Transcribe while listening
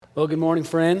Well, good morning,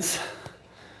 friends.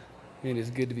 It is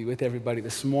good to be with everybody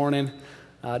this morning.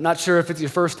 Not sure if it's your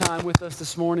first time with us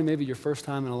this morning, maybe your first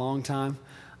time in a long time.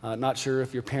 Not sure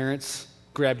if your parents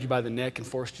grabbed you by the neck and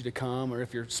forced you to come, or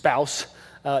if your spouse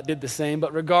did the same.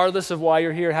 But regardless of why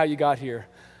you're here, how you got here,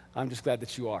 I'm just glad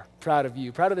that you are. Proud of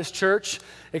you. Proud of this church.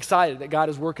 Excited that God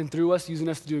is working through us, using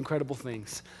us to do incredible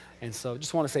things. And so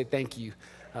just want to say thank you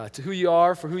to who you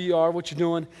are, for who you are, what you're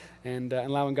doing, and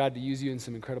allowing God to use you in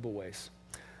some incredible ways.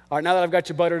 All right, now that I've got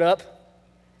you buttered up,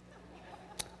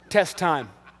 test time.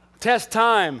 Test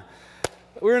time.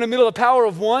 We're in the middle of the Power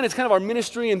of One. It's kind of our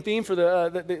ministry and theme for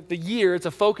the year. It's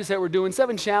a focus that we're doing.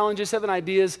 7 challenges, 7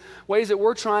 ideas, ways that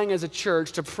we're trying as a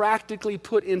church to practically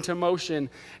put into motion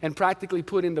and practically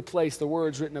put into place the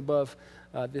words written above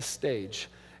this stage.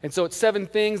 And so it's 7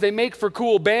 things. They make for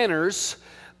cool banners,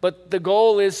 but the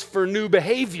goal is for new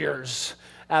behaviors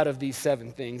out of these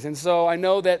 7 things. And so I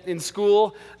know that in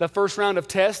school, the first round of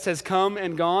tests has come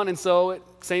and gone, and so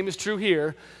same is true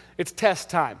here. It's test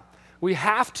time. We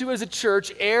have to, as a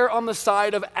church, err on the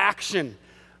side of action,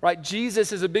 right?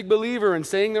 Jesus is a big believer in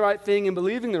saying the right thing and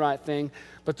believing the right thing,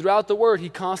 but throughout the Word, he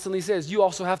constantly says, you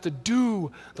also have to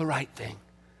do the right thing.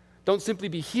 Don't simply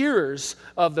be hearers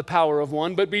of the power of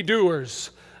one, but be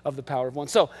doers of the power of one.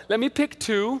 So let me pick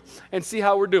 2 and see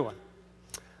how we're doing.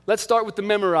 Let's start with the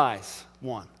memorize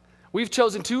one. We've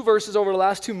chosen 2 verses over the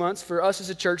last 2 months for us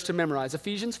as a church to memorize.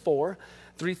 Ephesians 4,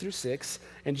 3 through 6,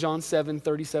 and John 7,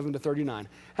 37 to 39.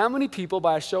 How many people,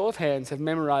 by a show of hands, have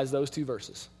memorized those 2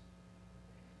 verses?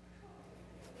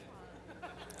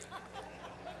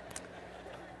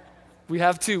 We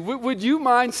have 2. Would you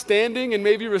mind standing and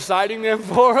maybe reciting them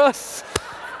for us?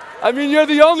 I mean, you're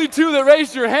the only 2 that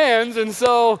raised your hands, and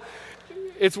so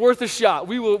it's worth a shot.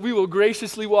 We will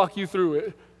graciously walk you through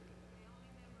it.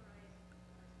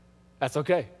 That's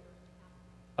okay.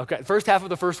 Okay, first half of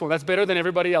the first one. That's better than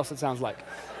everybody else, it sounds like.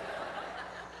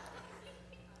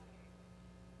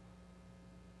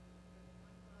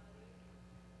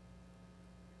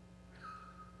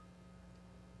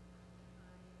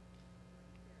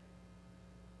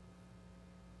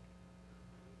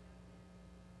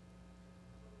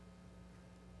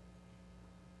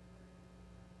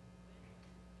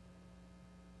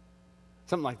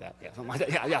 Something like that. Yeah, something like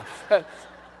that. Yeah.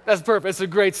 That's perfect. It's a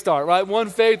great start, right? One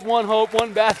faith, one hope,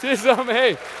 one baptism.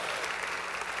 Hey.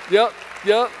 Yep.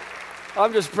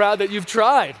 I'm just proud that you've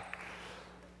tried.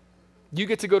 You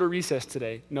get to go to recess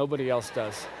today. Nobody else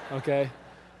does, okay?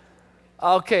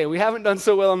 Okay, we haven't done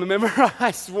so well on the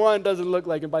memorized one. Doesn't look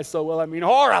like it. By so well, I mean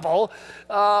horrible.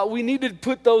 We need to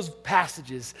put those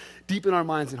passages deep in our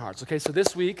minds and hearts, okay? So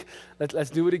this week, let's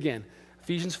do it again.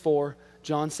 Ephesians 4,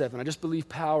 John 7. I just believe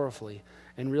powerfully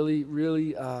and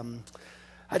really,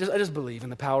 I just believe in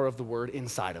the power of the Word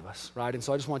inside of us, right? And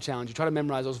so I just want to challenge you. Try to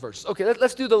memorize those verses. Okay,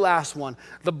 let's do the last one,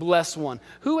 the bless one.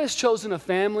 Who has chosen a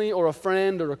family or a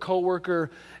friend or a coworker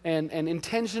and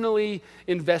intentionally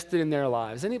invested in their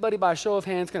lives? Anybody, by a show of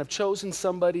hands, kind of chosen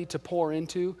somebody to pour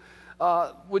into?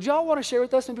 Would y'all want to share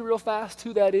with us maybe real fast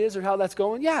who that is or how that's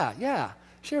going? Yeah.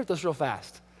 Share with us real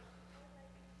fast.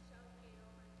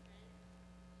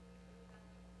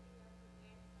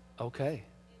 Okay.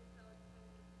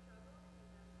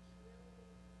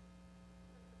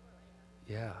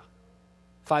 Yeah.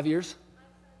 5 years?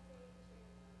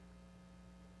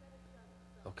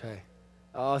 Okay.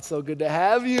 Oh, it's so good to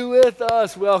have you with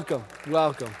us. Welcome.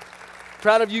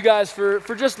 Proud of you guys for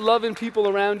just loving people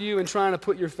around you and trying to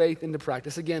put your faith into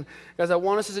practice. Again, guys, I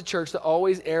want us as a church to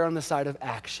always err on the side of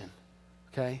action,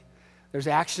 okay? There's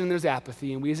action and there's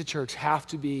apathy, and we as a church have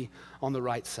to be on the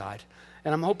right side.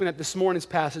 And I'm hoping that this morning's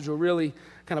passage will really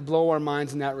kind of blow our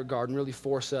minds in that regard and really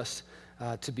force us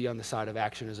to be on the side of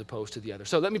action as opposed to the other.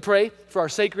 So let me pray for our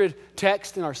sacred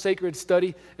text and our sacred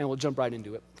study, and we'll jump right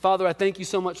into it. Father, I thank you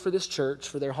so much for this church,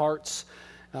 for their hearts,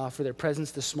 for their presence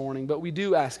this morning. But we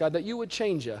do ask, God, that you would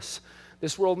change us.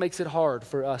 This world makes it hard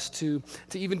for us to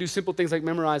even do simple things like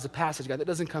memorize a passage, God. That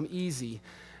doesn't come easy,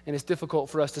 and it's difficult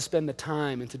for us to spend the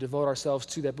time and to devote ourselves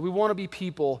to that. But we want to be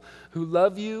people who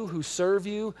love you, who serve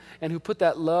you, and who put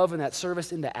that love and that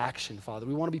service into action, Father.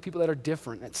 We want to be people that are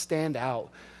different, that stand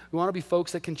out. We want to be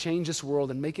folks that can change this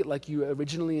world and make it like you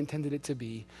originally intended it to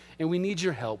be. And we need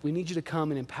your help. We need you to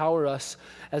come and empower us,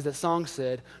 as that song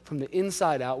said, from the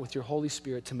inside out with your Holy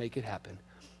Spirit to make it happen.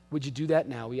 Would you do that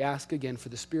now? We ask again for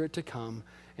the Spirit to come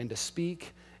and to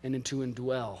speak and to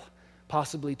indwell,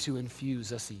 possibly to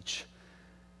infuse us each.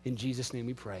 In Jesus' name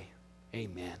we pray.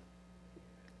 Amen.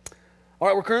 All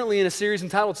right, we're currently in a series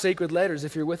entitled Sacred Letters.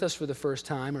 If you're with us for the first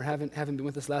time or haven't been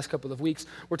with us last couple of weeks,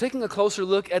 we're taking a closer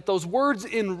look at those words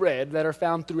in red that are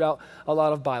found throughout a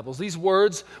lot of Bibles. These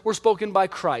words were spoken by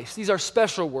Christ. These are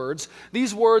special words.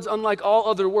 These words, unlike all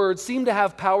other words, seem to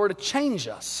have power to change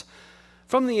us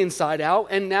from the inside out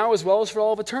and now as well as for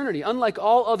all of eternity. Unlike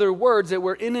all other words that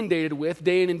we're inundated with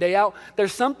day in and day out,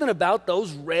 there's something about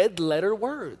those red letter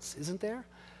words, isn't there?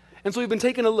 And so we've been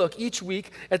taking a look each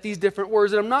week at these different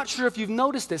words. And I'm not sure if you've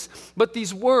noticed this, but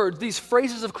these words, these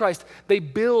phrases of Christ, they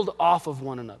build off of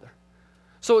one another.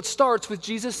 So it starts with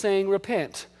Jesus saying,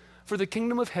 repent, for the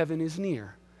kingdom of heaven is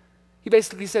near. He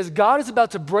basically says, God is about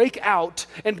to break out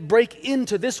and break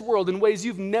into this world in ways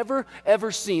you've never,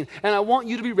 ever seen. And I want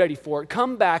you to be ready for it.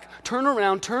 Come back, turn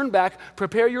around, turn back,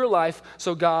 prepare your life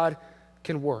so God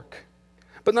can work.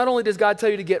 But not only does God tell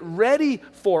you to get ready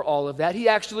for all of that, he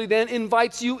actually then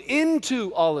invites you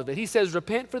into all of it. He says,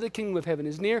 repent for the kingdom of heaven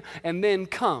is near, and then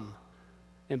come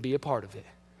and be a part of it.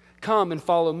 Come and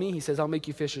follow me, he says, I'll make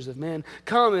you fishers of men.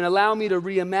 Come and allow me to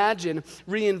reimagine,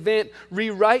 reinvent,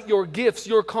 rewrite your gifts,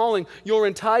 your calling, your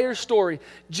entire story.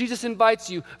 Jesus invites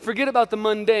you, forget about the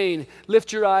mundane,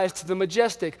 lift your eyes to the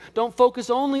majestic. Don't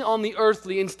focus only on the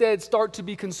earthly, instead start to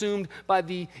be consumed by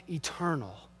the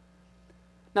eternal.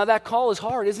 Now that call is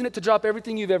hard, isn't it? To drop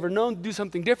everything you've ever known, to do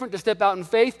something different, to step out in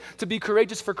faith, to be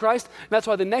courageous for Christ. And that's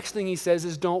why the next thing he says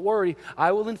is, don't worry,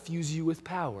 I will infuse you with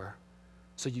power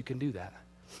so you can do that.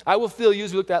 I will fill you,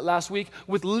 as we looked at last week,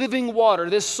 with living water,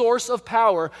 this source of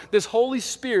power, this Holy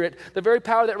Spirit, the very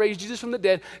power that raised Jesus from the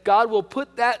dead. God will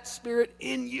put that Spirit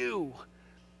in you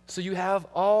so you have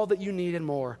all that you need and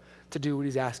more to do what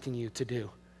he's asking you to do.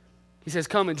 He says,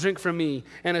 come and drink from me,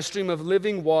 and a stream of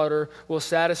living water will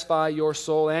satisfy your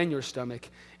soul and your stomach,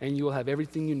 and you will have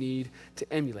everything you need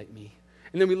to emulate me.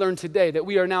 And then we learn today that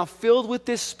we are now filled with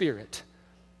this Spirit,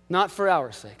 not for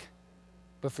our sake,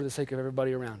 but for the sake of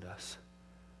everybody around us.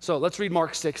 So let's read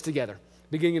Mark 6 together,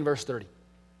 beginning in verse 30. It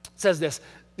says this,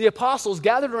 the apostles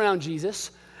gathered around Jesus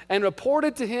and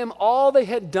reported to him all they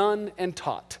had done and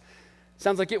taught.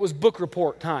 Sounds like it was book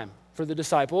report time for the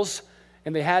disciples,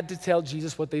 and they had to tell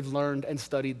Jesus what they've learned and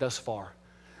studied thus far.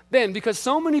 Then, because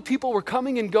so many people were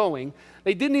coming and going,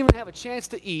 they didn't even have a chance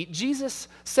to eat, Jesus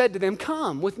said to them,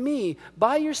 come with me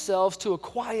by yourselves to a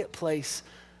quiet place.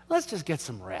 Let's just get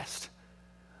some rest.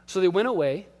 So they went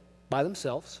away by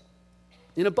themselves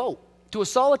in a boat to a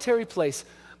solitary place.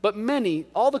 But many,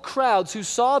 all the crowds who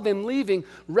saw them leaving,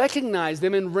 recognized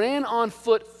them and ran on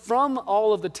foot from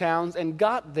all of the towns and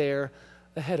got there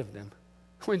ahead of them.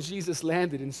 When Jesus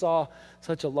landed and saw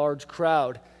such a large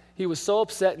crowd, he was so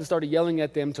upset and started yelling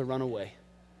at them to run away.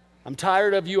 I'm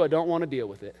tired of you. I don't want to deal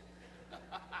with it.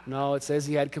 No, it says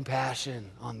he had compassion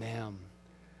on them.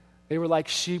 They were like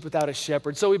sheep without a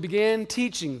shepherd. So he began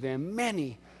teaching them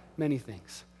many, many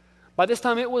things. By this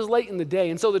time, it was late in the day,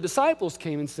 and so the disciples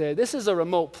came and said, this is a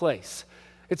remote place.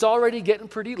 It's already getting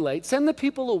pretty late. Send the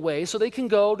people away so they can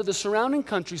go to the surrounding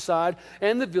countryside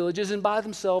and the villages and buy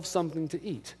themselves something to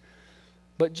eat.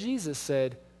 But Jesus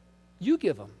said, you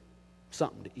give them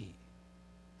something to eat.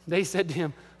 They said to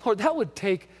him, Lord, that would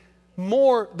take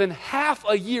more than half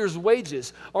a year's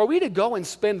wages. Are we to go and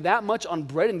spend that much on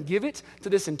bread and give it to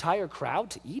this entire crowd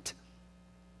to eat?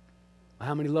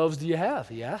 How many loaves do you have?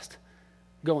 He asked.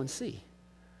 Go and see.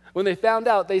 When they found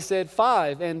out, they said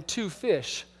 5 and 2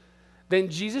 fish. Then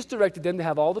Jesus directed them to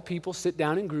have all the people sit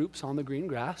down in groups on the green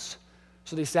grass.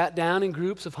 So they sat down in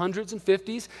groups of hundreds and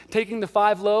fifties, taking the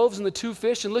 5 loaves and the 2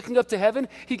 fish, and looking up to heaven,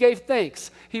 he gave thanks.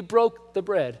 He broke the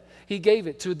bread. He gave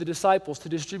it to the disciples to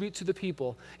distribute to the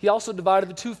people. He also divided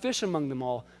the 2 fish among them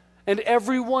all. And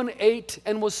everyone ate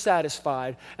and was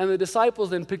satisfied. And the disciples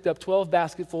then picked up 12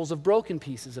 basketfuls of broken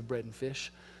pieces of bread and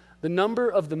fish. The number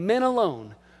of the men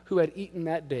alone who had eaten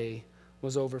that day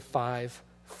was over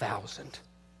 5,000.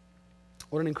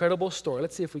 What an incredible story.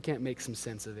 Let's see if we can't make some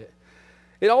sense of it.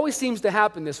 It always seems to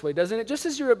happen this way, doesn't it? Just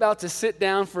as you're about to sit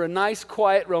down for a nice,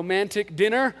 quiet, romantic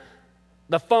dinner,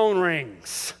 the phone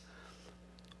rings.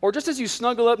 Or just as you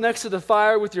snuggle up next to the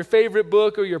fire with your favorite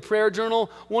book or your prayer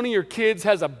journal, one of your kids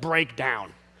has a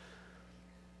breakdown.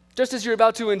 Just as you're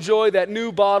about to enjoy that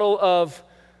new bottle of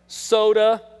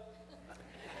soda,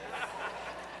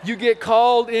 you get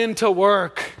called into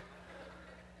work.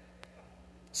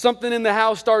 Something in the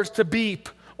house starts to beep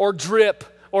or drip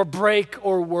or break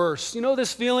or worse. You know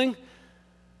this feeling?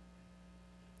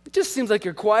 It just seems like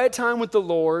your quiet time with the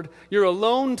Lord, your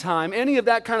alone time, any of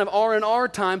that kind of R&R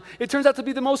time, it turns out to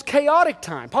be the most chaotic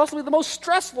time, possibly the most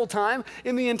stressful time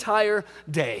in the entire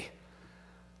day.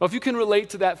 Well, if you can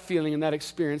relate to that feeling and that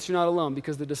experience, you're not alone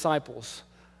because the disciples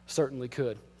certainly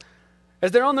could.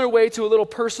 As they're on their way to a little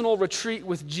personal retreat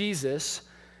with Jesus,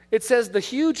 it says the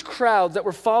huge crowds that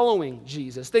were following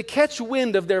Jesus, they catch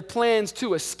wind of their plans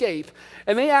to escape,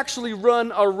 and they actually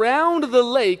run around the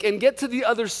lake and get to the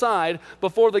other side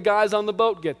before the guys on the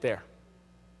boat get there.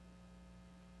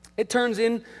 It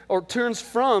turns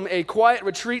from a quiet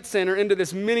retreat center into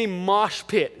this mini mosh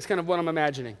pit. It's kind of what I'm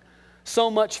imagining. So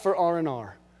much for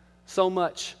R&R. So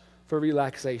much for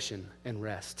relaxation and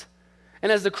rest.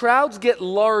 And as the crowds get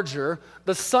larger,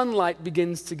 the sunlight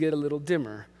begins to get a little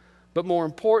dimmer. But more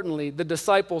importantly, the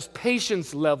disciples'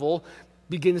 patience level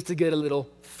begins to get a little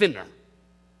thinner.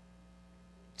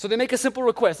 So they make a simple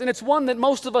request, and it's one that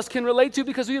most of us can relate to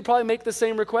because we would probably make the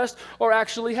same request or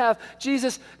actually have.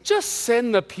 Jesus, just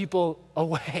send the people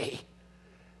away.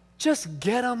 Just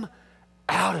get them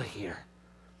out of here.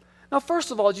 Now,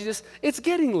 first of all, Jesus, it's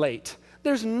getting late.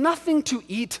 There's nothing to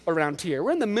eat around here.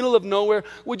 We're in the middle of nowhere.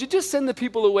 Would you just send the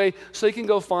people away so they can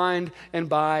go find and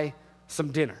buy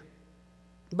some dinner?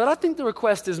 But I think the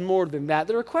request is more than that.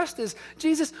 The request is,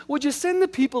 Jesus, would you send the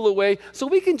people away so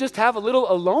we can just have a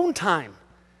little alone time?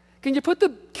 Can you put the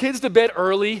kids to bed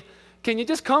early? Can you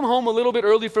just come home a little bit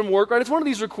early from work, right? It's one of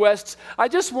these requests. I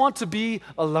just want to be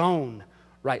alone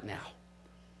right now.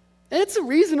 And it's a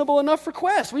reasonable enough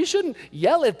request. We shouldn't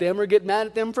yell at them or get mad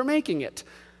at them for making it.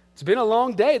 It's been a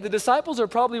long day. The disciples are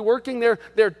probably working their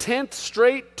 10th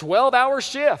straight 12-hour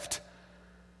shift.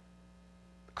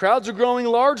 Crowds are growing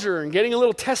larger and getting a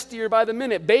little testier by the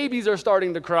minute. Babies are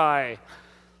starting to cry.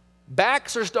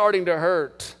 Backs are starting to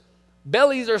hurt.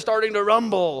 Bellies are starting to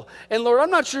rumble. And Lord, I'm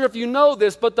not sure if you know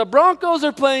this, but the Broncos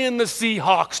are playing the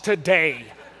Seahawks today.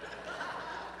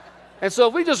 And so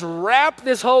if we just wrap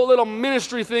this whole little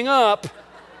ministry thing up,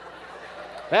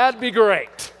 that'd be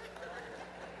great.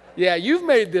 Yeah, you've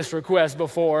made this request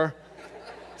before.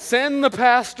 Send the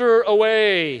pastor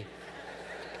away.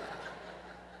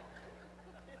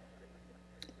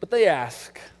 But they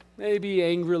ask, maybe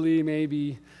angrily,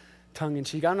 maybe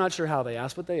tongue-in-cheek. I'm not sure how they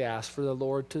ask, but they ask for the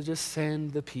Lord to just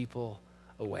send the people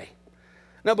away.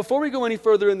 Now, before we go any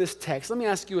further in this text, let me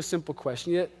ask you a simple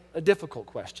question, yet a difficult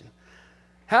question.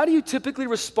 How do you typically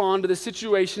respond to the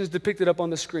situations depicted up on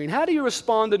the screen? How do you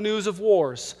respond to news of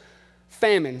wars,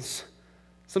 famines,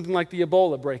 something like the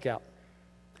Ebola breakout?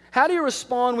 How do you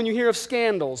respond when you hear of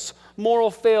scandals, moral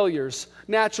failures,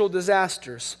 natural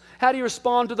disasters? How do you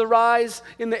respond to the rise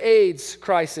in the AIDS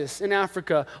crisis in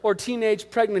Africa, or teenage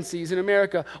pregnancies in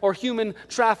America, or human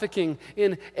trafficking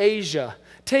in Asia?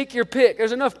 Take your pick.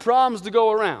 There's enough problems to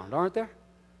go around, aren't there?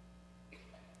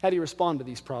 How do you respond to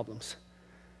these problems?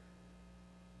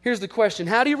 Here's the question.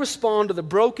 How do you respond to the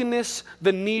brokenness,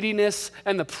 the neediness,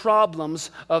 and the problems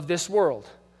of this world?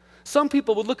 Some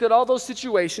people would look at all those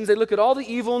situations, they look at all the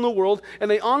evil in the world, and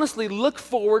they honestly look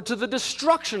forward to the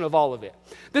destruction of all of it.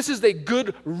 This is a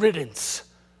good riddance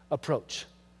approach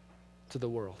to the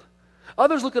world.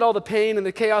 Others look at all the pain and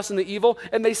the chaos and the evil,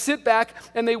 and they sit back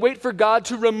and they wait for God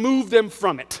to remove them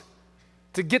from it,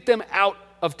 to get them out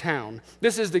of town.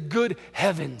 This is the good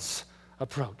heavens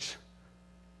approach.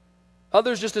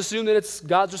 Others just assume that it's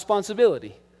God's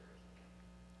responsibility.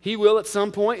 He will at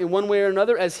some point, in one way or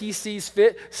another, as he sees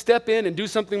fit, step in and do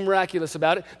something miraculous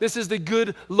about it. This is the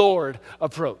good Lord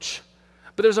approach.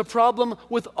 But there's a problem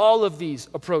with all of these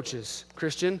approaches,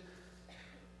 Christian.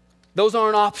 Those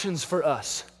aren't options for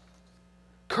us.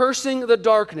 Cursing the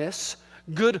darkness,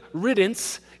 good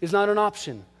riddance, is not an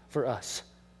option for us.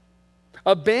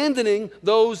 Abandoning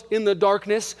those in the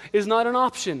darkness is not an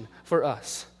option for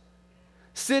us.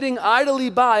 Sitting idly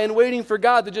by and waiting for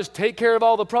God to just take care of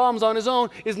all the problems on his own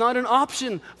is not an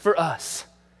option for us.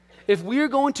 If we're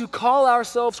going to call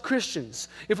ourselves Christians,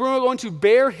 if we're going to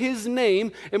bear his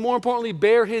name, and more importantly,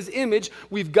 bear his image,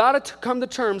 we've got to come to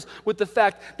terms with the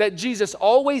fact that Jesus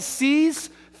always sees,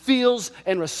 feels,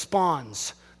 and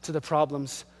responds to the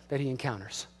problems that he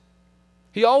encounters.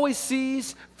 He always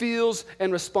sees, feels,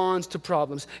 and responds to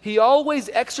problems. He always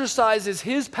exercises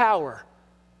his power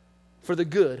for the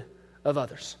good of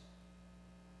others.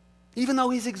 Even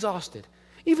though he's exhausted,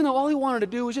 even though all he wanted to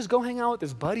do was just go hang out with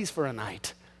his buddies for a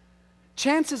night,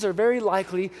 chances are very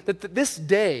likely that this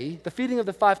day, the feeding of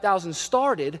the 5,000,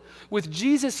 started with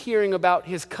Jesus hearing about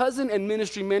his cousin and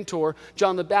ministry mentor,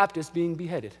 John the Baptist, being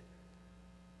beheaded.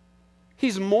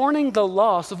 He's mourning the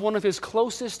loss of one of his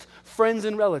closest friends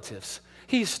and relatives.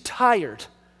 He's tired.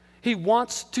 He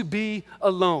wants to be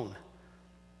alone.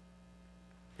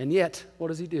 And yet, what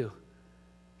does he do?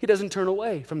 He doesn't turn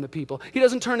away from the people. He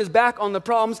doesn't turn his back on the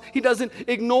problems. He doesn't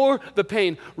ignore the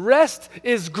pain. Rest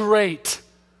is great.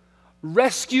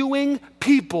 Rescuing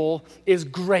people is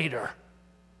greater.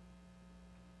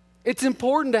 It's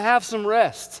important to have some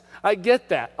rest. I get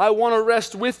that. I want to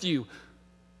rest with you.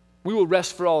 we will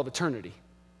rest for all of eternity.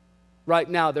 Right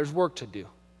now, there's work to do.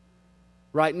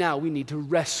 Right now, we need to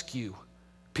rescue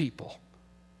people.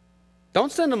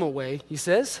 Don't send them away, he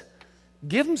says.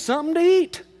 Give them something to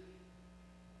eat.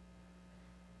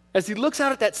 As he looks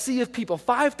out at that sea of people,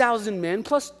 5,000 men,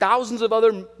 plus thousands of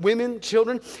other women,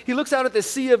 children, he looks out at the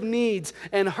sea of needs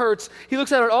and hurts. He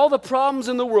looks out at all the problems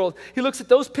in the world. He looks at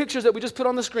those pictures that we just put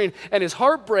on the screen, and his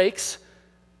heart breaks.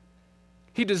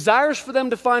 He desires for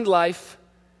them to find life,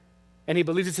 and he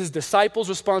believes it's his disciples'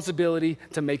 responsibility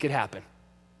to make it happen.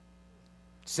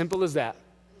 Simple as that.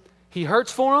 He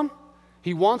hurts for them.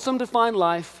 He wants them to find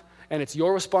life, and it's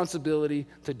your responsibility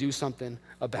to do something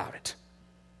about it.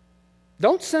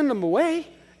 Don't send them away.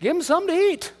 Give them something to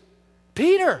eat.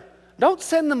 Peter, don't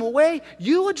send them away.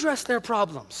 You address their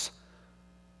problems.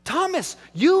 Thomas,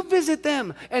 you visit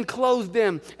them and clothe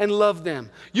them and love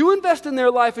them. You invest in their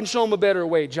life and show them a better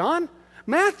way. John,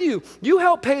 Matthew, you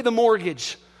help pay the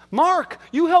mortgage. Mark,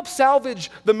 you help salvage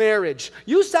the marriage.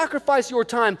 You sacrifice your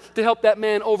time to help that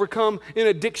man overcome an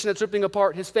addiction that's ripping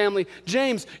apart his family.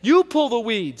 James, you pull the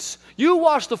weeds. You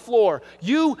wash the floor.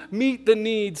 You meet the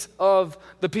needs of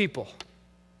the people.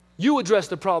 You address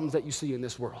the problems that you see in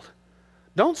this world.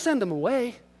 Don't send them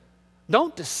away.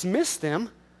 Don't dismiss them.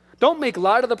 Don't make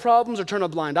light of the problems or turn a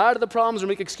blind eye to the problems or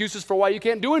make excuses for why you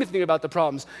can't do anything about the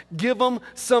problems. Give them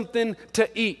something to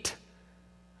eat.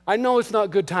 I know it's not a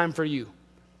good time for you.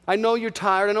 I know you're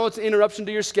tired. I know it's an interruption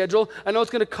to your schedule. I know it's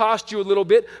going to cost you a little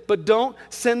bit, but don't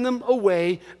send them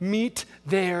away. Meet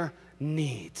their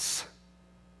needs.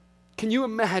 Can you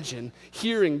imagine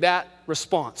hearing that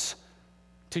response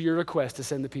to your request to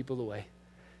send the people away?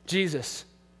 Jesus,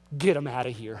 get them out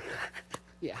of here.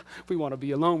 Yeah, we want to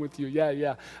be alone with you.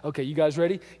 Yeah. Okay, you guys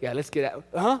ready? Yeah, let's get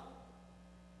out.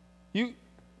 You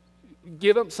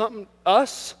give them something,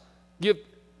 us?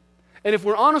 And if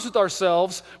we're honest with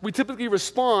ourselves, we typically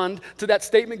respond to that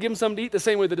statement, give them something to eat, the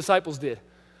same way the disciples did.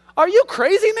 Are you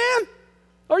crazy, man?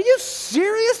 Are you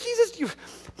serious, Jesus?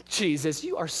 Jesus,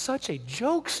 you are such a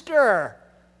jokester.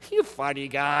 You funny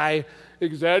guy.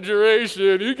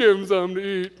 Exaggeration. You give them something to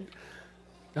eat.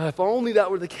 If only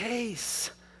that were the case.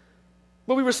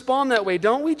 But we respond that way,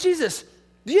 don't we? Jesus,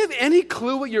 do you have any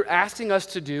clue what you're asking us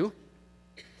to do?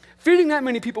 Feeding that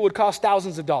many people would cost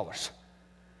thousands of dollars.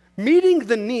 Meeting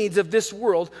the needs of this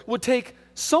world would take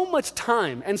so much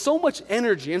time and so much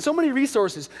energy and so many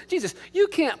resources. Jesus, you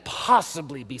can't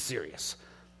possibly be serious.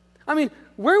 I mean,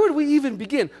 where would we even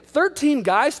begin? 13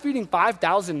 guys feeding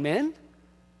 5,000 men?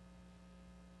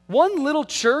 One little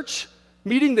church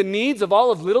meeting the needs of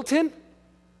all of Littleton?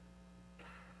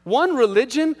 One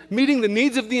religion meeting the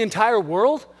needs of the entire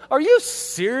world? Are you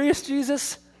serious,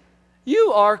 Jesus?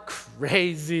 You are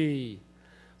crazy.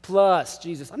 Plus,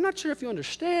 Jesus, I'm not sure if you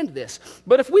understand this,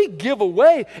 but if we give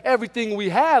away everything we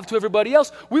have to everybody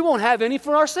else, we won't have any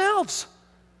for ourselves.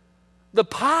 The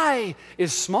pie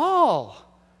is small,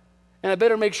 and I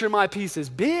better make sure my piece is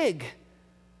big,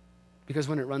 because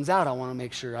when it runs out, I want to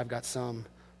make sure I've got some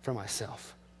for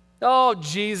myself. Oh,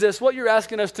 Jesus, what you're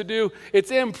asking us to do,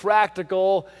 it's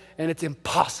impractical and it's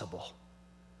impossible.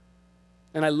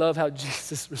 And I love how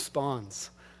Jesus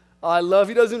responds.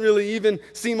 He doesn't really even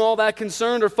seem all that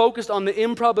concerned or focused on the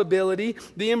improbability,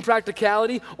 the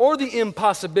impracticality, or the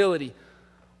impossibility.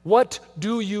 What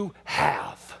do you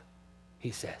have? He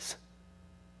says.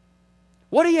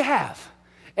 What do you have?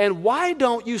 And why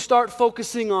don't you start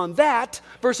focusing on that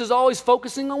versus always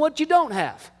focusing on what you don't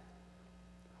have?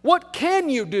 What can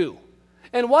you do?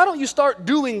 And why don't you start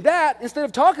doing that instead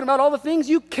of talking about all the things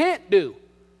you can't do?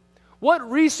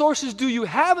 What resources do you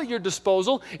have at your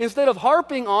disposal instead of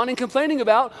harping on and complaining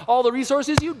about all the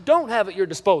resources you don't have at your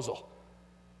disposal?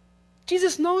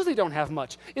 Jesus knows they don't have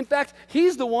much. In fact,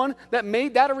 he's the one that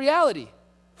made that a reality.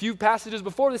 A few passages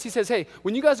before this, he says, hey,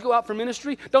 when you guys go out for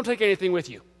ministry, don't take anything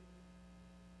with you.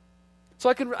 So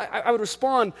I would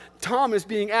respond, Tom is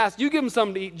being asked, you give him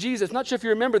something to eat. Jesus, not sure if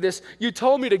you remember this, you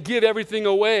told me to give everything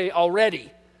away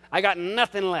already. I got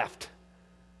nothing left.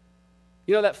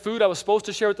 You know that food I was supposed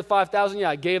to share with the 5,000? Yeah,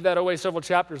 I gave that away several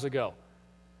chapters ago.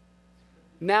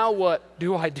 Now what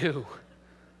do I do?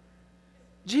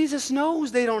 Jesus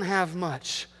knows they don't have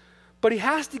much, but he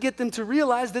has to get them to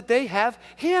realize that they have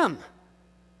him.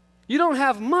 You don't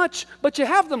have much, but you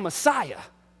have the Messiah,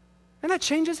 and that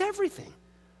changes everything.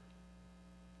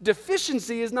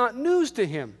 Deficiency is not news to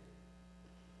him.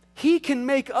 He can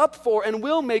make up for and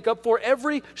will make up for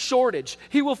every shortage.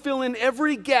 He will fill in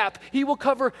every gap. He will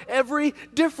cover every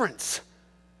difference.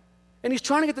 And he's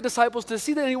trying to get the disciples to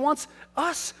see that, and he wants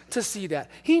us to see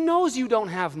that. He knows you don't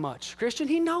have much, Christian.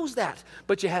 He knows that,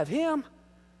 but you have him.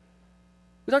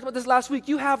 We talked about this last week.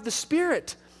 You have the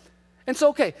Spirit. And so,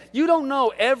 okay, you don't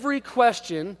know every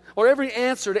question or every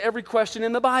answer to every question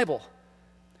in the Bible.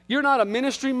 You're not a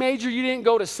ministry major. You didn't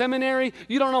go to seminary.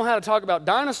 You don't know how to talk about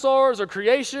dinosaurs or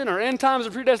creation or end times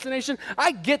or predestination.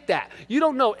 I get that. You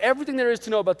don't know everything there is to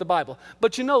know about the Bible.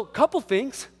 But you know a couple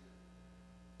things.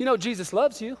 You know Jesus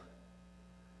loves you.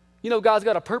 You know God's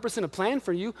got a purpose and a plan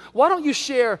for you. Why don't you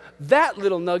share that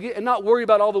little nugget and not worry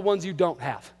about all the ones you don't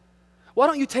have? Why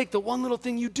don't you take the one little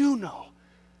thing you do know?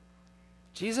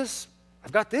 Jesus,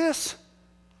 I've got this.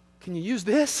 Can you use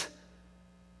this?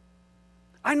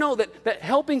 I know that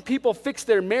helping people fix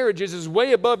their marriages is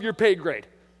way above your pay grade.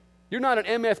 You're not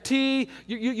an MFT.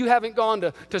 You haven't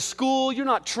gone to school. You're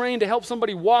not trained to help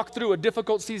somebody walk through a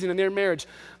difficult season in their marriage.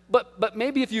 But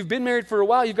maybe if you've been married for a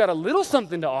while, you've got a little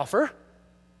something to offer.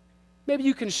 Maybe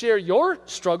you can share your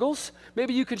struggles.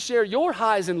 Maybe you can share your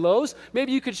highs and lows.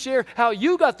 Maybe you could share how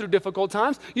you got through difficult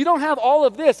times. You don't have all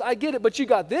of this. I get it, but you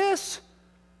got this.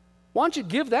 Why don't you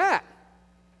give that?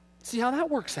 See how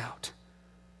that works out.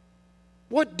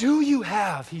 What do you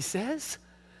have, he says?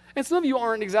 And some of you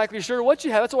aren't exactly sure what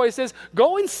you have. That's why he says,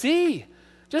 go and see.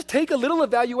 Just take a little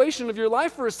evaluation of your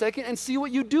life for a second and see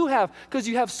what you do have, because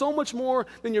you have so much more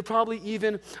than you're probably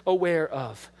even aware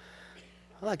of.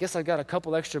 Well, I guess I got a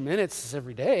couple extra minutes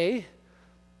every day.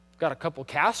 Got a couple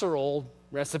casserole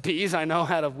recipes I know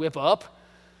how to whip up.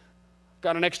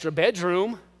 Got an extra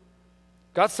bedroom.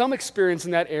 Got some experience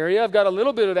in that area. I've got a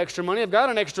little bit of extra money. I've got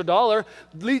an extra dollar.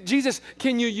 Jesus,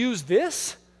 can you use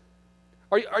this?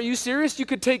 Are you serious? You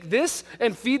could take this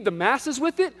and feed the masses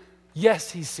with it?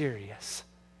 Yes, he's serious.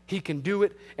 He can do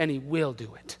it, and he will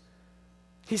do it.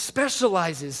 He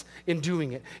specializes in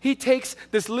doing it. He takes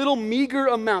this little meager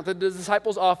amount that the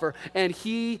disciples offer, and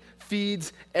he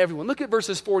feeds everyone. Look at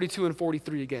verses 42 and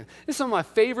 43 again. This is some of my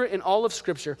favorite in all of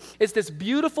Scripture. It's this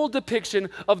beautiful depiction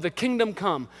of the kingdom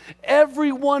come.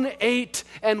 Everyone ate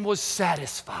and was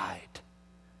satisfied.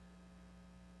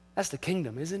 That's the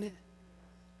kingdom, isn't it?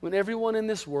 When everyone in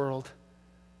this world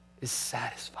is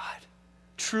satisfied,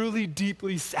 truly,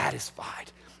 deeply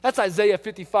satisfied. That's Isaiah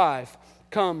 55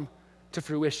 come to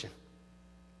fruition.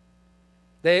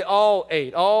 They all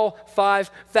ate, all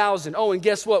 5,000. Oh, and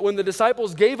guess what? When the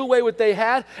disciples gave away what they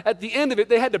had, at the end of it,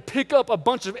 they had to pick up a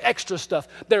bunch of extra stuff.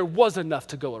 There was enough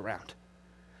to go around.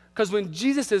 Because when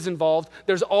Jesus is involved,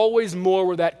 there's always more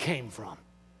where that came from.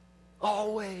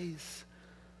 Always.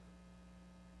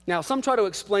 Now, some try to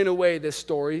explain away this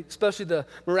story, especially the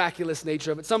miraculous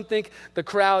nature of it. Some think the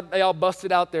crowd, they all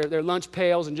busted out their lunch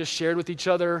pails and just shared with each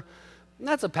other. And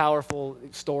that's a powerful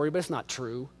story, but it's not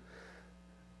true.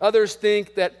 Others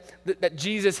think that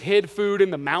Jesus hid food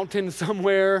in the mountains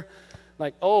somewhere.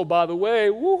 Like, oh, by the way,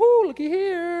 woohoo, looky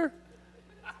here.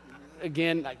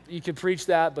 Again, you could preach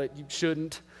that, but you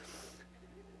shouldn't.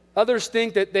 Others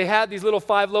think that they had these little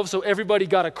 5 loaves so everybody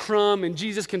got a crumb, and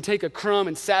Jesus can take a crumb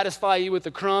and satisfy you with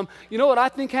a crumb. You know what I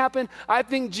think happened? I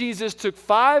think Jesus took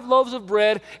 5 loaves of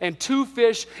bread and 2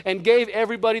 fish and gave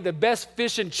everybody the best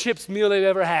fish and chips meal they've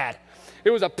ever had. It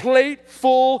was a plate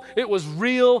full, it was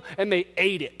real, and they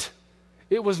ate it.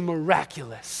 It was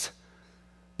miraculous.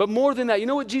 But more than that, you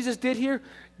know what Jesus did here?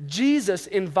 Jesus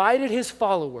invited his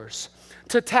followers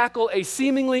to tackle a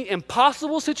seemingly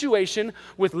impossible situation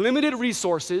with limited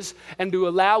resources and to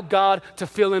allow God to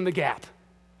fill in the gap.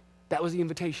 That was the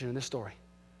invitation in this story.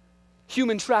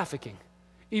 Human trafficking,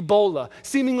 Ebola,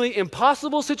 seemingly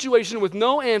impossible situation with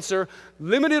no answer,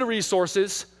 limited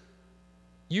resources.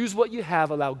 Use what you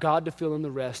have, allow God to fill in the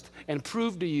rest, and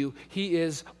prove to you he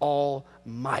is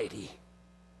almighty.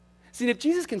 See, if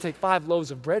Jesus can take 5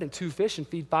 loaves of bread and 2 fish and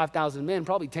feed 5,000 men,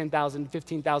 probably 10,000,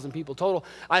 15,000 people total,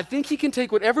 I think he can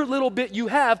take whatever little bit you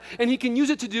have and he can use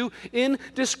it to do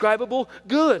indescribable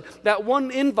good. That one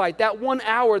invite, that 1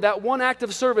 hour, that one act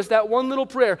of service, that one little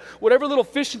prayer, whatever little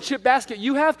fish and chip basket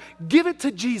you have, give it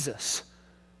to Jesus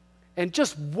and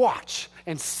just watch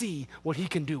and see what he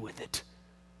can do with it.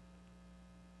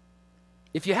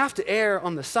 If you have to err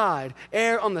on the side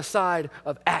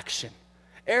of action.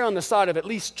 Err on the side of at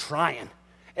least trying.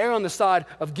 Err on the side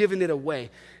of giving it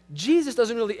away. Jesus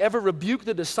doesn't really ever rebuke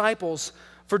the disciples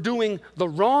for doing the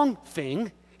wrong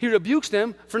thing. He rebukes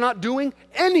them for not doing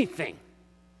anything.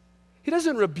 He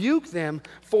doesn't rebuke them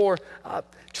for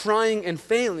trying and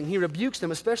failing. He rebukes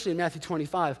them, especially in Matthew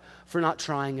 25, for not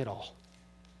trying at all.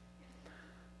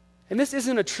 And this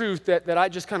isn't a truth that I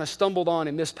just kind of stumbled on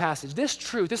in this passage. This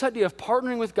truth, this idea of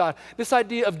partnering with God, this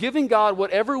idea of giving God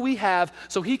whatever we have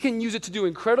so he can use it to do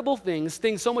incredible things,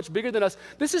 things so much bigger than us,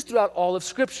 this is throughout all of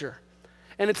Scripture.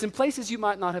 And it's in places you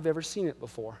might not have ever seen it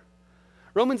before.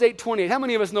 Romans 8:28. How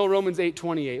many of us know Romans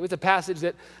 8:28? It was a passage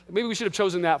that maybe we should have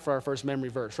chosen that for our first memory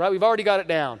verse, right? We've already got it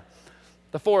down.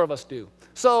 The 4 of us do.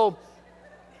 So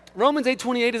Romans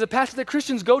 8:28 is a passage that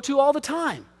Christians go to all the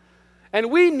time. And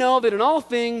we know that in all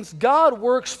things, God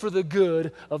works for the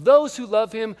good of those who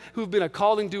love him, who've been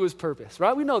according to his purpose,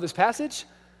 right? We know this passage.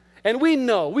 And we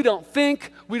know, we don't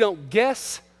think, we don't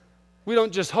guess, we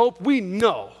don't just hope, we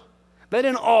know that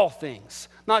in all things,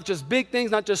 not just big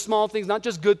things, not just small things, not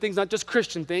just good things, not just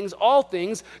Christian things, all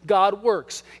things, God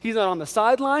works. He's not on the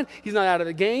sideline, he's not out of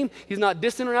the game, he's not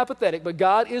distant or apathetic, but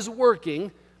God is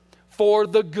working for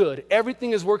the good.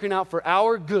 Everything is working out for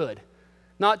our good.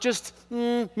 Not just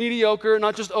mediocre,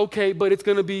 not just okay, but it's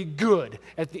going to be good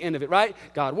at the end of it, right?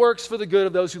 God works for the good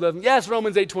of those who love him. Yes,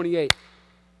 Romans 8:28.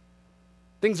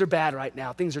 Things are bad right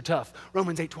now. Things are tough.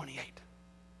 Romans 8:28.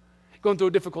 Going through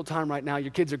a difficult time right now.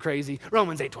 Your kids are crazy.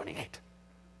 Romans 8:28.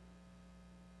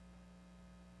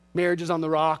 Marriage is on the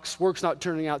rocks. Work's not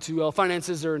turning out too well.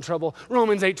 Finances are in trouble.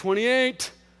 Romans 8:28.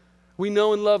 We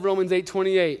know and love Romans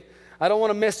 8:28. I don't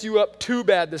want to mess you up too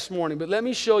bad this morning, but let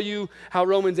me show you how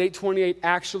Romans 8:28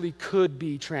 actually could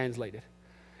be translated.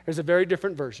 There's a very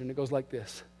different version. It goes like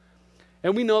this.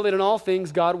 And we know that in all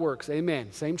things God works,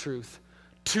 amen, same truth,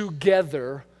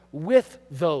 together with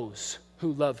those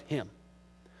who love him,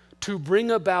 to bring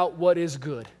about what is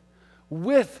good,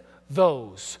 with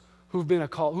those who have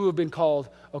been called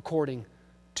according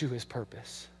to his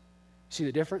purpose. See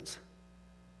the difference?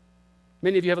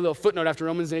 Many of you have a little footnote after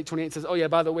Romans 8:28 says, oh yeah,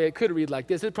 by the way, it could read like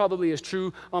this. It probably is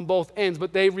true on both ends,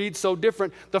 but they read so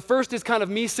different. The first is kind of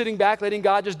me sitting back, letting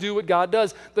God just do what God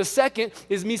does. The second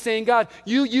is me saying, God,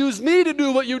 you use me to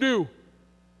do what you do.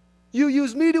 You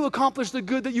use me to accomplish the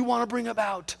good that you want to bring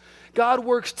about. God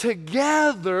works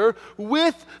together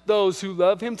with those who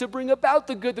love him to bring about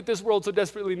the good that this world so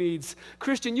desperately needs.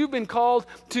 Christian, you've been called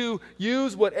to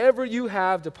use whatever you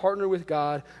have to partner with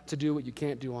God to do what you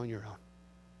can't do on your own.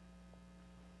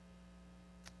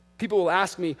 People will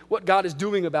ask me what God is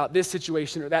doing about this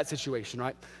situation or that situation,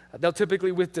 right? They'll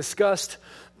typically, with disgust,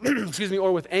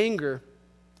 or with anger,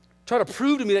 try to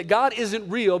prove to me that God isn't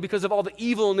real because of all the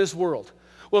evil in this world.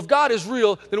 Well, if God is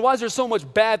real, then why is there so much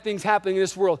bad things happening in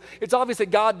this world? It's obvious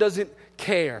that God doesn't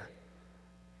care,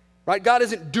 right? God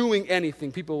isn't doing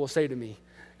anything, people will say to me.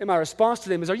 And my response to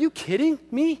them is, are you kidding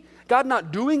me? God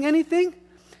not doing anything?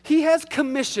 He has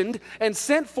commissioned and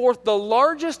sent forth the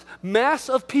largest mass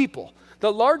of people,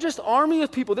 the largest army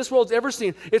of people this world's ever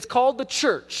seen. It's called the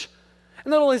church.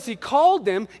 And not only has he called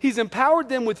them, he's empowered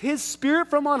them with his spirit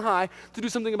from on high to do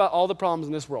something about all the problems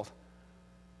in this world.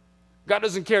 God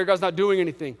doesn't care. God's not doing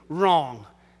anything. Wrong.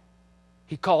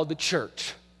 He called the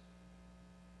church.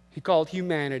 He called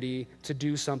humanity to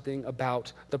do something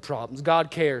about the problems. God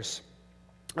cares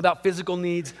about physical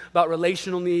needs, about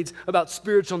relational needs, about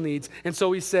spiritual needs. And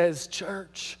so he says,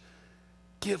 church,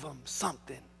 give them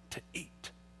something to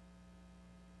eat.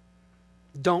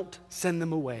 Don't send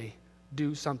them away.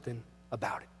 Do something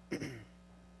about it.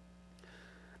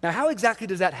 Now, how exactly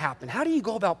does that happen? How do you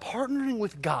go about partnering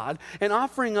with God and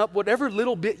offering up whatever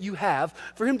little bit you have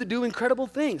for him to do incredible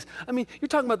things? I mean, you're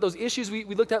talking about those issues we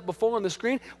looked at before on the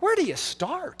screen. Where do you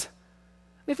start?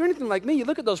 I mean, if you're anything like me, you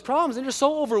look at those problems and they're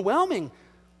so overwhelming.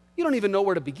 You don't even know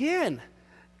where to begin.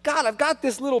 God, I've got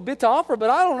this little bit to offer,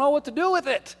 but I don't know what to do with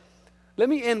it. Let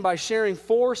me end by sharing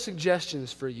 4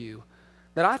 suggestions for you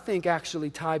that I think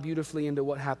actually tie beautifully into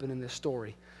what happened in this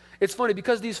story. It's funny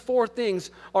because these 4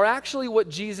 things are actually what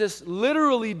Jesus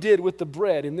literally did with the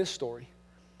bread in this story.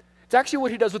 It's actually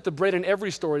what he does with the bread in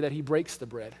every story that he breaks the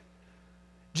bread.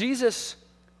 Jesus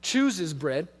chooses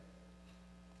bread,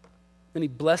 then he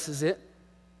blesses it,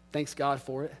 thanks God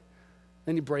for it,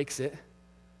 then he breaks it,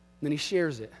 then he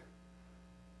shares it.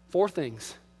 4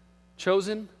 things: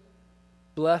 chosen,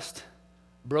 blessed,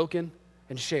 broken,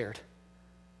 and shared.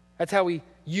 That's how he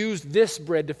used this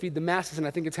bread to feed the masses, and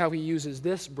I think it's how he uses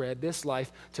this bread, this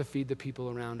life, to feed the people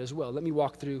around as well. Let me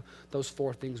walk through those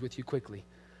 4 things with you quickly.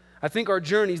 I think our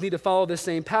journeys need to follow this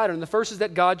same pattern. The first is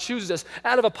that God chooses us.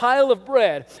 Out of a pile of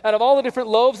bread, out of all the different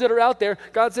loaves that are out there,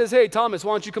 God says, hey, Thomas,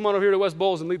 why don't you come on over here to West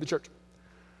Bowles and lead the church?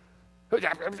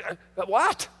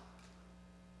 What?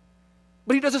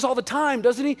 But he does this all the time,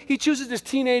 doesn't he? He chooses this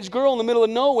teenage girl in the middle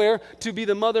of nowhere to be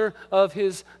the mother of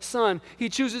his son. He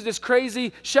chooses this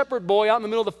crazy shepherd boy out in the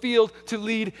middle of the field to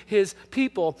lead his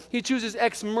people. He chooses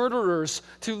ex-murderers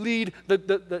to lead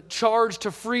the charge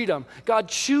to freedom. God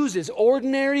chooses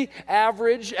ordinary,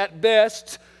 average, at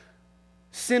best,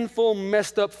 sinful,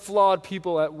 messed up, flawed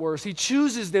people at worst. He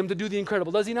chooses them to do the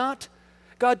incredible, does he not?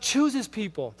 God chooses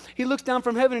people. He looks down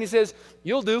from heaven and he says,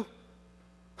 you'll do.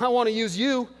 I want to use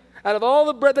you. Out of all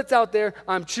the bread that's out there,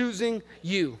 I'm choosing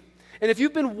you. And if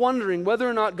you've been wondering whether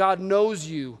or not God knows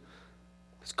you,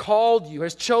 has called you,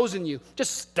 has chosen you,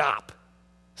 just stop.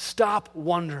 Stop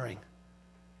wondering.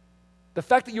 The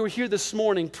fact that you are here this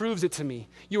morning proves it to me.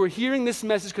 You are hearing this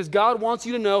message because God wants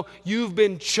you to know you've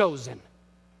been chosen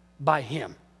by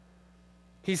Him.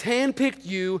 He's handpicked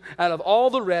you out of all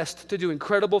the rest to do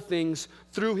incredible things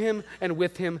through Him and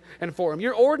with Him and for Him.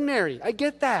 You're ordinary. I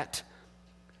get that.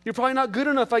 You're probably not good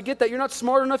enough. I get that. You're not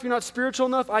smart enough. You're not spiritual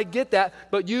enough. I get that.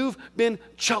 But you've been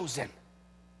chosen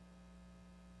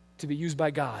to be used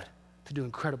by God to do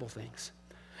incredible things.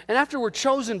 And after we're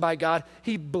chosen by God,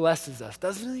 He blesses us,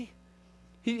 doesn't He?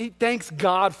 He thanks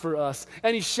God for us,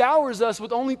 and He showers us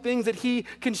with only things that He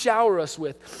can shower us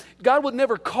with. God would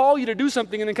never call you to do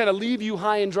something and then kind of leave you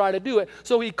high and dry to do it.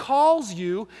 So He calls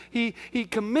you, He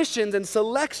commissions and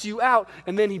selects you out,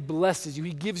 and then He blesses you.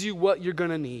 He gives you what you're going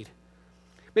to need.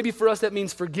 Maybe for us that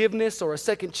means forgiveness or a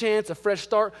second chance, a fresh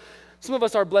start. Some of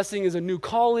us, our blessing is a new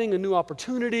calling, a new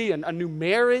opportunity, a new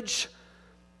marriage.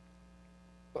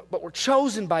 But we're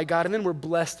chosen by God, and then we're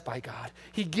blessed by God.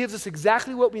 He gives us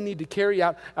exactly what we need to carry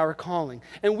out our calling.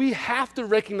 And we have to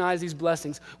recognize these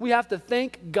blessings. We have to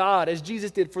thank God, as Jesus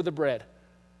did for the bread.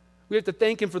 We have to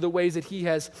thank Him for the ways that He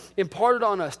has imparted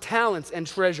on us talents and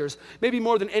treasures, maybe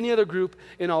more than any other group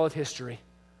in all of history.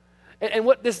 And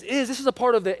what this is a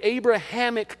part of the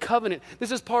Abrahamic covenant. This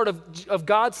is part of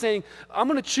God saying, I'm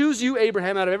going to choose you,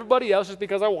 Abraham, out of everybody else just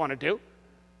because I wanted to.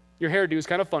 Your hairdo is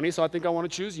kind of funny, so I think I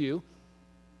want to choose you.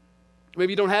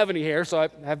 Maybe you don't have any hair, so I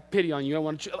have pity on you.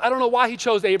 I don't know why He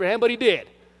chose Abraham, but He did.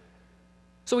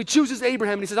 So He chooses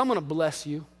Abraham, and He says, I'm going to bless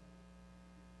you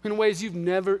in ways you've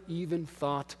never even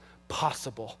thought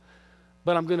possible.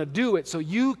 But I'm going to do it so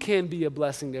you can be a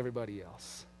blessing to everybody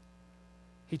else.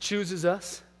 He chooses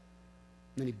us,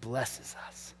 and then He blesses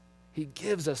us. He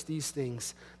gives us these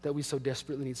things that we so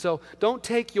desperately need. So don't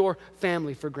take your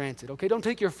family for granted, okay? Don't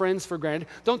take your friends for granted.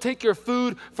 Don't take your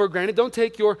food for granted. Don't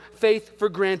take your faith for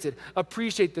granted.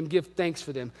 Appreciate them. Give thanks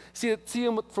for them. See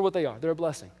them for what they are. They're a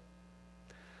blessing.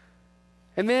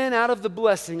 And then out of the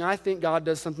blessing, I think God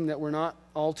does something that we're not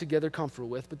altogether comfortable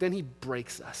with, but then He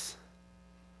breaks us.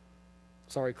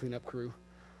 Sorry, cleanup crew.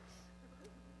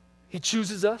 He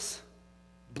chooses us,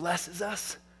 blesses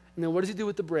us, and then what does He do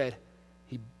with the bread?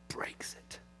 He breaks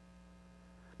it.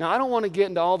 Now, I don't want to get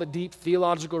into all the deep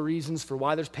theological reasons for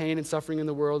why there's pain and suffering in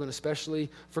the world, and especially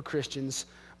for Christians,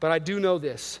 but I do know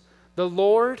this. The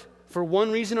Lord, for one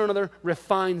reason or another,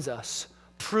 refines us,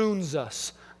 prunes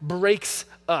us, breaks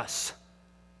us.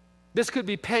 This could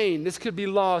be pain, this could be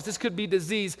loss, this could be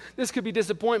disease, this could be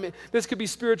disappointment, this could be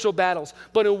spiritual battles.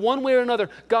 But in one way or another,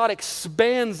 God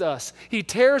expands us. He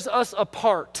tears us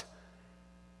apart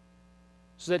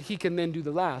so that He can then do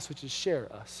the last, which is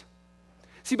share us.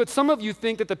 See, but some of you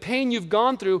think that the pain you've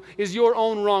gone through is your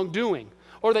own wrongdoing,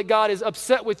 or that God is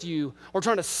upset with you or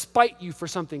trying to spite you for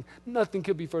something. Nothing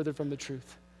could be further from the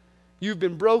truth. You've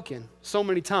been broken so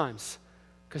many times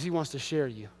because He wants to share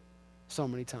you so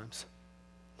many times.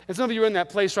 And some of you are in that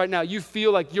place right now. You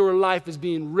feel like your life is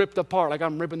being ripped apart, like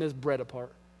I'm ripping this bread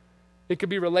apart. It could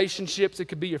be relationships, it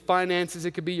could be your finances,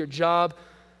 it could be your job.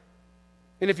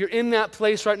 And if you're in that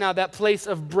place right now, that place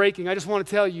of breaking, I just want to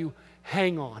tell you,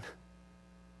 hang on.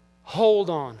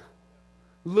 Hold on.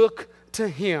 Look to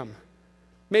Him.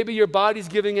 Maybe your body's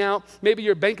giving out. Maybe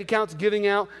your bank account's giving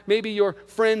out. Maybe your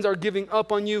friends are giving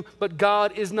up on you, but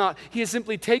God is not. He is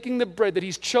simply taking the bread that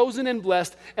He's chosen and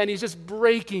blessed, and He's just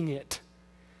breaking it.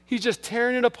 He's just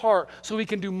tearing it apart so He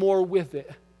can do more with it.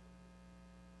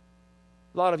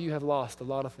 A lot of you have lost a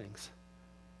lot of things.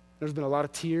 There's been a lot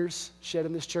of tears shed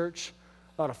in this church.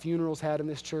 A lot of funerals had in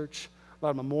this church, a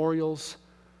lot of memorials.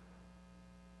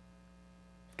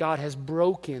 God has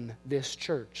broken this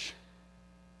church,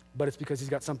 but it's because He's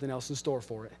got something else in store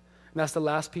for it. And that's the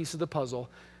last piece of the puzzle.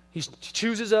 He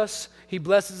chooses us, He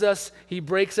blesses us, He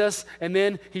breaks us, and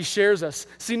then He shares us.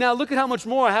 See, now look at how much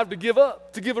more I have to give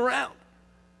up, to give around.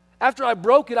 After I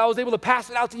broke it, I was able to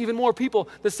pass it out to even more people.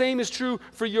 The same is true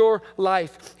for your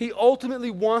life. He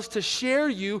ultimately wants to share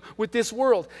you with this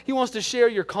world. He wants to share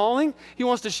your calling. He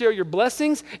wants to share your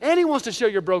blessings. And He wants to share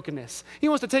your brokenness. He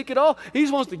wants to take it all. He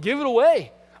just wants to give it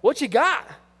away. What you got?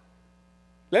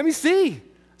 Let me see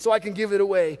so I can give it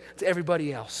away to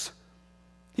everybody else.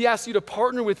 He asks you to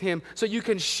partner with Him so you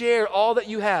can share all that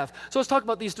you have. So let's talk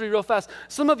about these three real fast.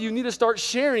 Some of you need to start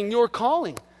sharing your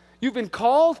calling. You've been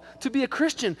called to be a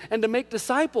Christian and to make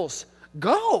disciples.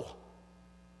 Go.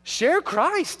 Share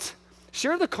Christ.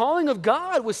 Share the calling of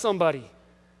God with somebody.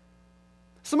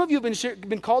 Some of you have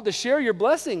been called to share your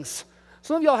blessings.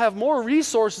 Some of y'all have more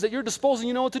resources at your disposal than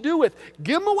you know what to do with.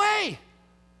 Give them away.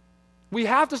 We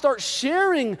have to start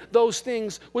sharing those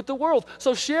things with the world.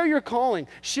 So share your calling.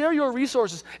 Share your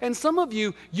resources. And some of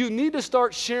you, you need to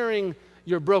start sharing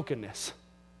your brokenness.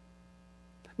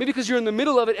 Maybe because you're in the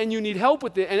middle of it and you need help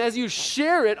with it. And as you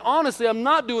share it, honestly, I'm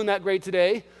not doing that great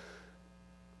today.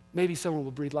 Maybe someone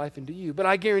will breathe life into you. But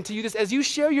I guarantee you this, as you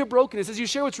share your brokenness, as you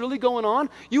share what's really going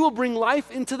on, you will bring life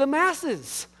into the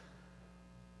masses.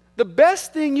 The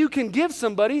best thing you can give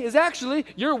somebody is actually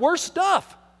your worst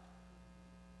stuff.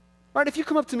 Right? If you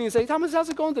come up to me and say, Thomas, how's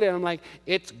it going today? And I'm like,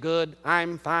 it's good,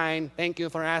 I'm fine, thank you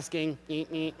for asking,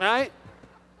 right? I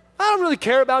don't really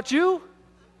care about you.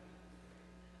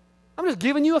 I'm just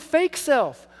giving you a fake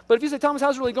self. But if you say, Thomas,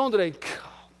 how's it really going today? Oh,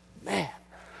 man,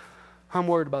 I'm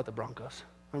worried about the Broncos.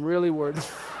 I'm really worried.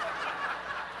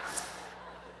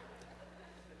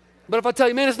 But if I tell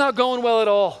you, man, it's not going well at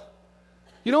all,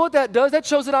 you know what that does? That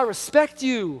shows that I respect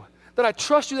you, that I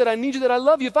trust you, that I need you, that I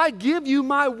love you. If I give you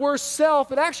my worst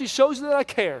self, it actually shows you that I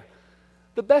care.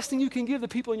 The best thing you can give the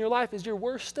people in your life is your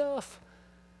worst stuff.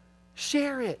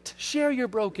 Share it. Share your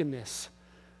brokenness.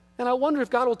 And I wonder if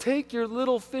God will take your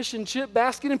little fish and chip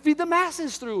basket and feed the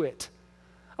masses through it.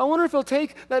 I wonder if he'll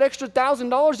take that extra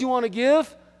 $1,000 you want to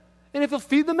give and if he'll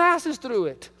feed the masses through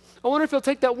it. I wonder if he'll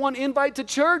take that one invite to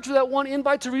church or that one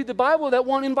invite to read the Bible or that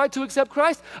one invite to accept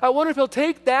Christ. I wonder if he'll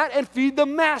take that and feed the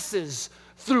masses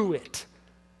through it.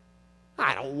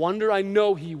 I don't wonder. I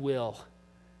know he will.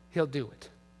 He'll do it.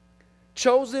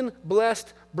 Chosen,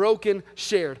 blessed, broken,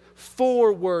 shared.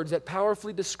 4 words that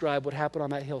powerfully describe what happened on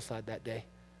that hillside that day.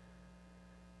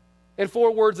 And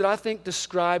 4 words that I think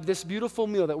describe this beautiful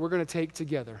meal that we're going to take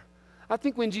together. I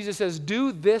think when Jesus says,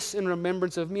 do this in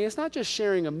remembrance of me, it's not just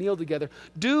sharing a meal together.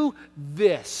 Do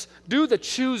this. Do the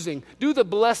choosing. Do the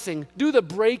blessing. Do the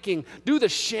breaking. Do the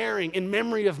sharing in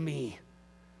memory of me.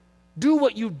 Do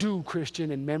what you do, Christian,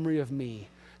 in memory of me.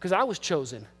 Because I was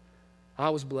chosen. I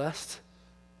was blessed.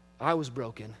 I was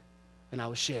broken. And I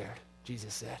was shared,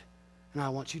 Jesus said. And I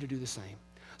want you to do the same.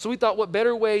 So we thought, what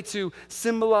better way to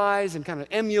symbolize and kind of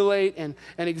emulate and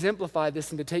exemplify this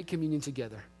than to take communion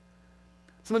together.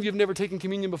 Some of you have never taken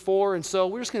communion before, and so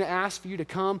we're just going to ask for you to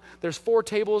come. There's 4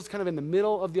 tables kind of in the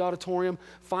middle of the auditorium.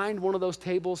 Find one of those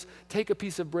tables, take a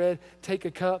piece of bread, take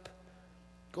a cup,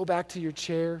 go back to your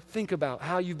chair. Think about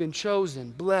how you've been chosen,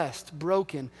 blessed,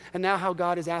 broken, and now how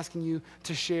God is asking you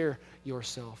to share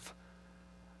yourself.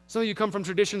 Some of you come from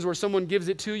traditions where someone gives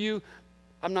it to you.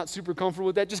 I'm not super comfortable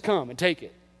with that. Just come and take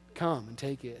it. Come and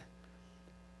take it.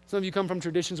 Some of you come from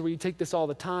traditions where you take this all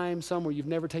the time, some where you've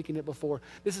never taken it before.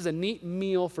 This is a neat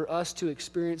meal for us to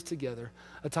experience together,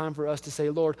 a time for us to say,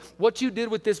 Lord, what you did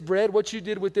with this bread, what you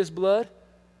did with this blood,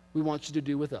 we want you to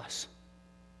do with us.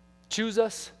 Choose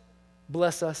us,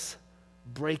 bless us,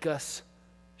 break us,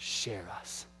 share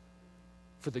us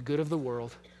for the good of the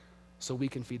world so we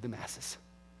can feed the masses.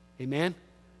 Amen?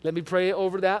 Let me pray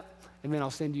over that, and then I'll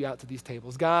send you out to these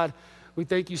tables. God, we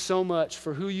thank you so much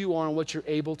for who you are and what you're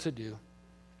able to do.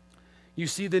 You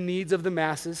see the needs of the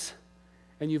masses,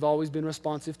 and you've always been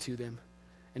responsive to them.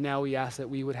 And now we ask that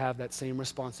we would have that same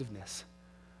responsiveness.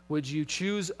 Would you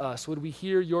choose us? Would we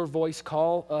hear your voice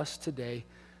call us today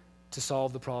to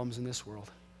solve the problems in this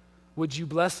world? Would you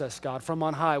bless us, God, from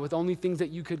on high with only things that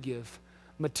you could give,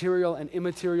 material and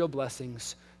immaterial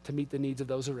blessings to meet the needs of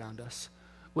those around us?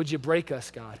 Would you break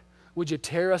us, God? Would you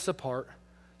tear us apart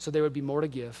so there would be more to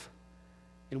give?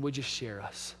 And would you share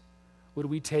us? Would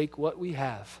we take what we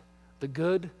have, the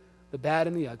good, the bad,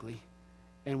 and the ugly,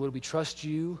 and would we trust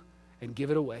you and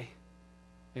give it away?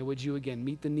 And would you again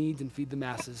meet the needs and feed the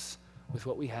masses with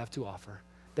what we have to offer?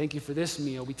 Thank you for this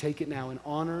meal. We take it now in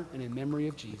honor and in memory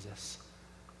of Jesus.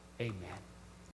 Amen.